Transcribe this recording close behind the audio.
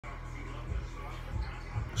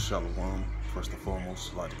Shalom. First and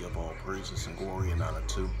foremost, I'd like to give all praises and glory and honor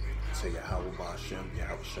to Yahweh Ba'Hashem,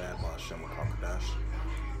 Yahweh Shad Ba'Hashem Akakadash.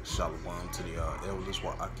 Shalom to the elders,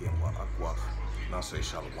 Wa'aki and Wa'akwaf. And I say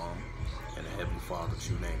Shalom. And the Heavenly Father,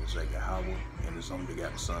 true name is Yahweh, and His only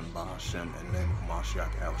begotten Son, Ba'Hashem, and the name of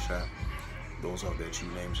Mashiach Yahweh Shad. Those are their true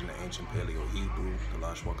names in the ancient Paleo Hebrew, the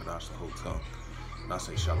Lash Wakadash, the whole tongue. And I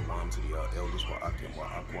say Shalom to the elders, Wa'aki and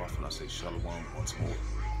Wa'akwaf, and I say Shalom once more.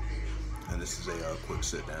 And this is a quick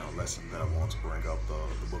sit-down lesson that I want to bring up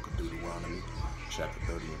the Book of Deuteronomy, Chapter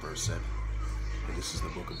 30 and verse 7. And this is the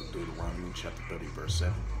Book of Deuteronomy, Chapter 30, verse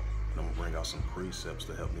 7. And I'm going to bring out some precepts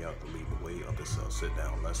to help me out to lead the way of this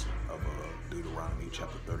sit-down lesson of Deuteronomy,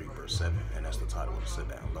 Chapter 30, verse 7. And that's the title of the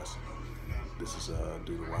sit-down lesson. This is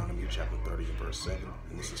Deuteronomy, Chapter 30 and verse 7.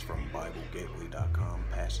 And this is from BibleGateway.com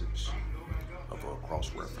passage of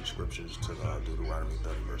cross-reference scriptures to Deuteronomy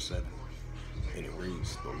 30, verse 7. And it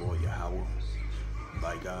reads, "The Lord Yahweh,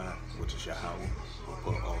 thy God, which is Yahweh, will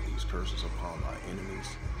put all these curses upon thy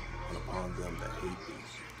enemies and upon them that hate thee,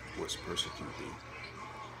 which persecute thee."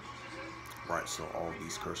 Right, so all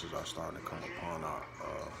these curses are starting to come upon our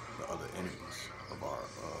the other enemies of our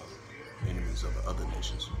enemies of the other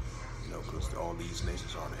nations. You know, because all these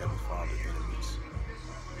nations are the Heavenly Father enemies.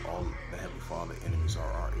 All the Heavenly Father enemies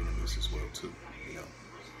are our enemies as well too. You know,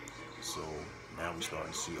 so now we're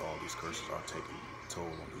starting to see all these curses are taking toll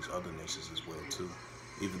on these other nations as well too,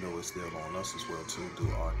 even though it's still on us as well too,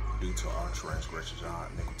 due to our transgressions, our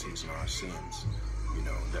iniquities, and our sins, you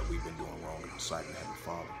know, that we've been doing wrong in the sight of the Heavenly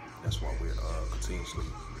Father. That's why we're continuously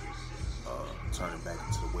turning back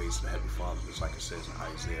into the ways of the Heavenly Father, just like it says in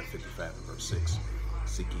Isaiah 55 and verse 6.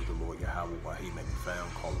 "Seek ye the Lord Yahweh while he may be found,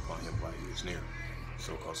 call upon him while he is near."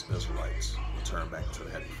 So because the Israelites return back to the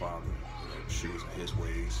Heavenly Father, you know, choosing his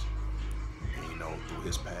ways, and, you know, through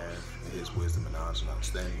his path and his wisdom and knowledge and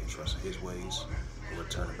understanding and trusting his ways, and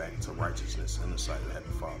returning back into righteousness in the sight of the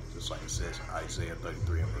Heavenly Father, just like it says in Isaiah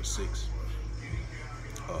 33 and verse 6.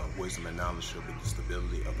 "Wisdom and knowledge shall be the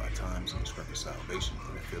stability of thy times and the strength of salvation,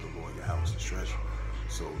 and the fear of the Lord Yahweh is the treasure."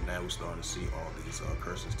 So now we're starting to see all these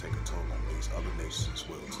curses take a toll on these other nations as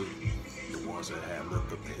well too. The ones that have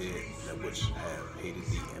lifted up the head, that which have hated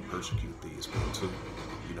thee and persecuted thee as well too.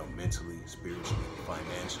 You know, mentally, spiritually,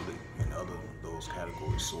 financially, and other those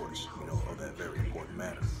category sorts, you know, of that very important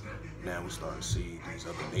matter. Now we're starting to see these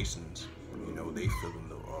other nations, you know, they feeling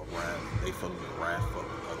the wrath of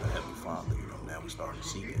the Heavenly Father. You know, now we're starting to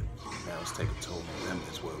see that. Now it's taking a toll on them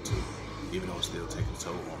as well too, even though it's still taking a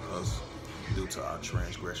toll on us due to our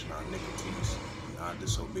transgression, our iniquities, and our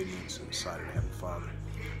disobedience in the sight of the Heavenly Father.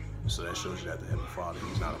 So that shows you that the Heavenly Father,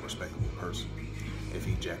 he's not a respectable person. If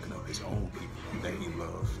he jacking up his own people that he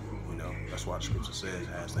loves, you know, that's why the scripture says,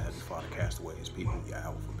 "Has the Heavenly Father cast away his people,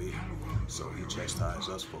 Yahweh forbid." So he chastises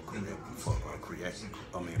us for correction,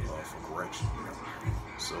 you know.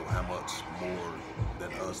 So how much more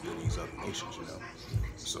than us than these other nations, you know.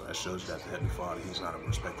 So that shows you that the Heavenly Father, he's not a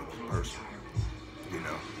respectable person, you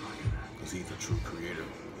know, because he's a true creator.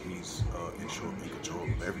 He's in control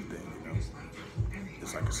of everything, you know.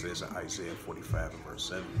 It's like it says in Isaiah 45 and verse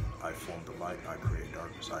 7, "I form the light, I create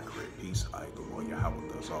darkness, I create peace, I, the Lord Yahweh,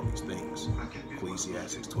 does all these things."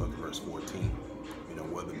 Ecclesiastes 12 and verse 14, you know,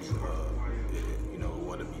 whether it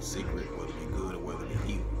be secret, whether it be good, or whether it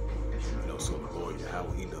be evil. You know, so the Lord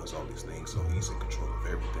Yahweh, he does all these things, so he's in control of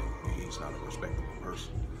everything, and he's not a respectable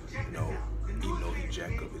person. You know, even though he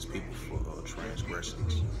jacked up his people for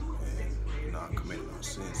transgressions and not committing our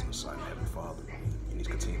sins in the sight of the Heavenly Father, and he's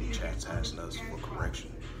continually chastising us for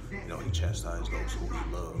correction. You know, he chastised those who he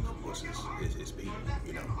loved, which is his people.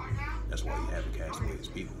 You know, that's why he haven't cast away his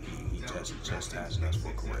people. He chastising us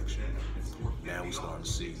for correction. Now we starting to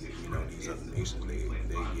see, you know, these other nations, they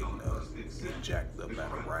getting jacked up by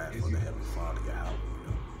the wrath of the Heavenly Father, Yahweh.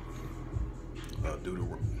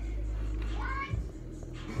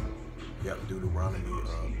 You know, Deuteronomy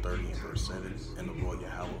 30 and verse 7, "And the Lord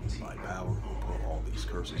Yahweh, thy power, will put all these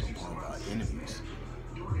curses upon thy enemies,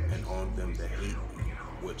 and on them that hate thee,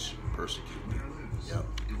 which persecute thee." Yep.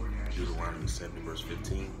 Deuteronomy 70 verse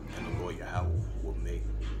 15, "And the Lord Yahweh will make,"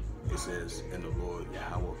 it says, "And the Lord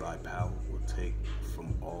Yahweh, thy power, will take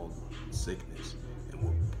from all sickness,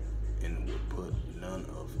 and will put none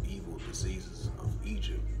of evil diseases of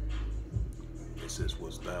Egypt. It says,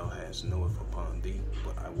 which thou hast knoweth upon thee,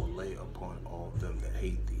 but I will lay upon all them that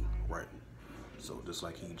hate thee." Right. So just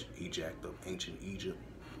like he jacked up ancient Egypt,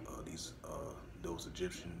 those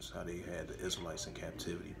Egyptians, how they had the Israelites in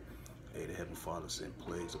captivity, the Heavenly Father sent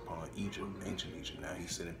plagues upon Egypt, ancient Egypt. Now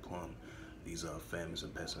he's sending upon these famines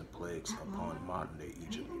and pestilent plagues upon modern day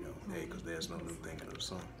Egypt, you know, because there's no new thing under the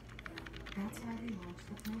sun.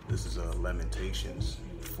 This is Lamentations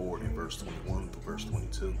forward in verse 21 through verse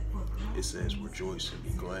 22, it says, "Rejoice and be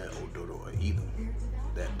glad, O daughter of Edom,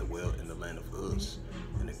 that dwell in the land of Uz,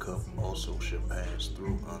 and the cup also shall pass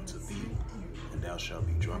through unto thee, and thou shalt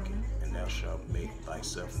be drunken, and thou shalt make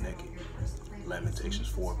thyself naked." Lamentations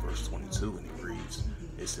 4 verse 22, and it reads,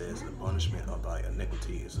 it says, "The punishment of thy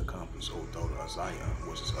iniquity is accomplished, O daughter of Zion,"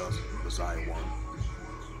 which is us, the Zion one.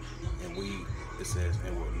 And it says,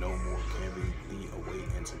 "and will no more carry thee away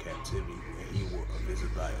into captivity, and he will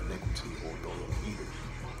visit thy iniquity, O daughter of Edom.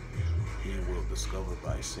 He will discover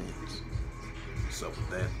thy sins." So with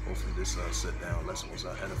that, hopefully this sit-down lesson was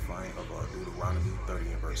edifying of Deuteronomy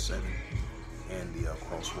 30 and verse 7, and the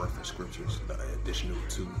cross-reference scriptures, the additional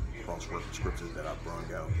 2 cross-reference scriptures that I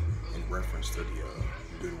brought out in reference to the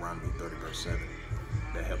Deuteronomy 30 verse 7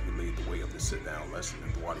 that helped me lead the way of the sit-down lesson,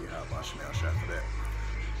 and the water for that.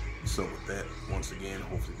 So with that, once again,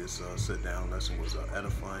 hopefully this sit-down lesson was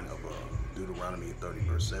edifying of Deuteronomy 30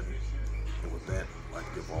 verse 7. And with that, I'd like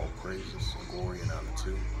to give all praises and glory and honor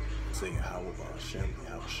to say Yahweh Ba'Hashem,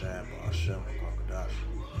 Yahweh Shad Ba'Hashem, Kakadash.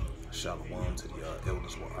 Shalom to the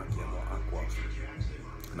elders, Wa'akim, Wa'akwaf.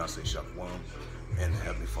 And I say Shalom, and the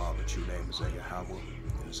Heavenly Father, true name is Yahweh,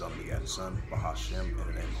 and His only begotten Son, Ba'Hashem, in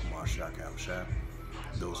the name of Hamashiach Yahushua.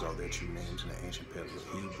 Those are their true names in the ancient Paleo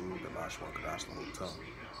Hebrew, the Lashwan Kadash, the whole tongue.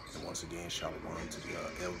 And once again, Shalom to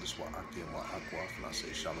the elders, Wa'akim, Wa'akwaf, and I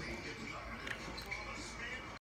say Shalom.